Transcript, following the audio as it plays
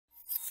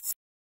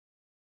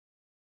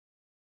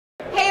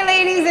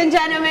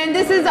and gentlemen,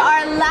 this is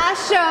our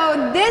last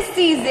show this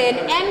season,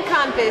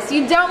 Encompass.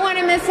 You don't want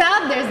to miss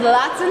out. There's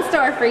lots in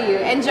store for you.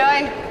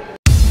 Enjoy.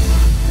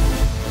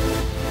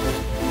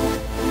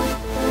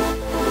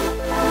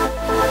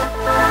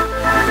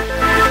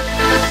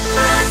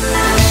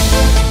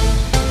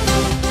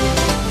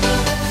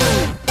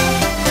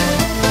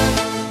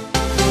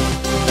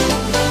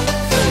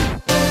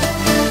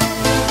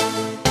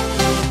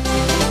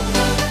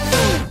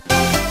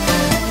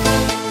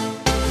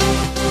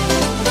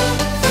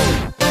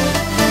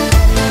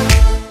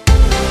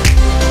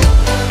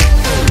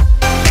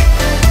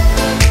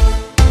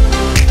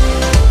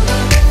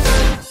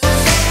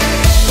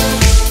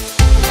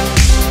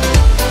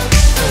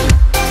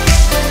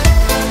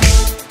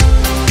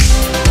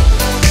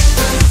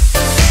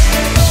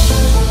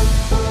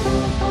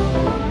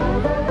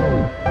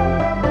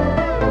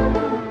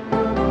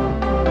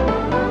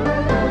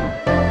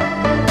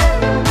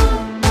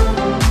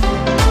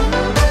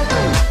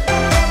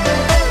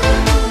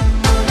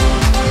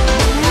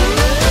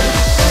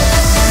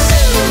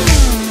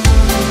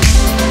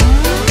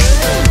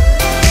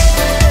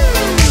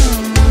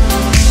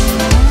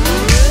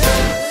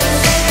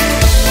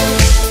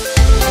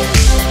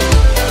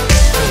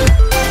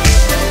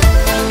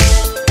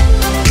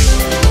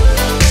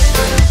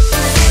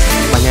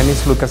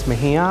 Lucas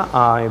Mejia.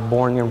 I'm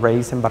born and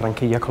raised in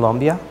Barranquilla,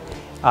 Colombia.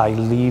 I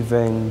live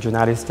in the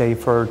United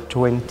States for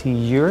 20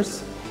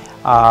 years.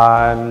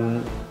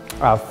 I'm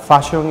a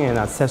fashion and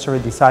accessory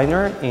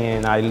designer,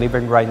 and I live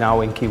right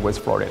now in Key West,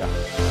 Florida.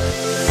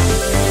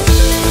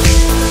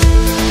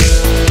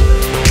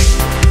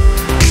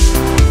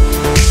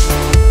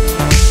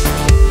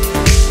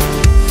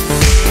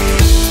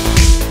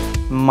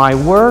 My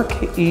work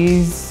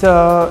is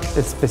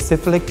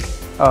specific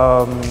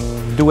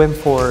doing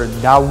for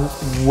that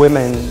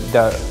women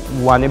that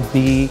want to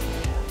be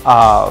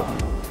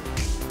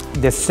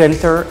the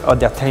center of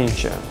the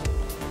attention,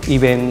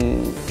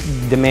 even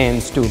the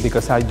men's too,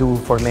 because I do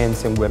for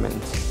men's and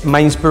women's.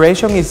 My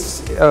inspiration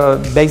is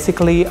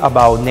basically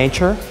about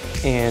nature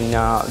and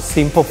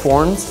simple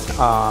forms.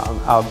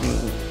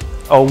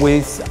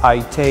 Always I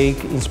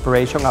take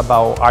inspiration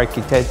about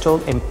architecture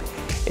and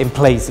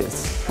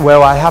places.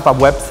 Well, I have a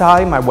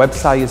website. My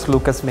website is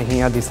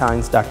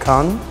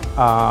lucasmejiadesigns.com.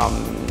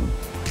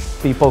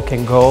 People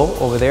can go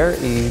over there.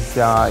 It's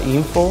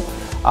info.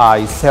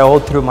 I sell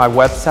through my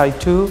website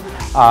too.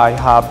 I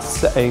have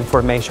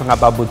information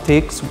about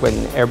boutiques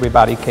when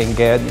everybody can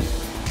get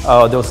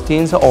those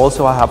things.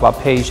 Also, I have a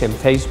page on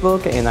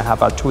Facebook and I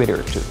have a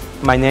Twitter too.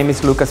 My name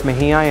is Lucas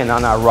Mejia and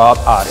I'm a rock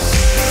artist.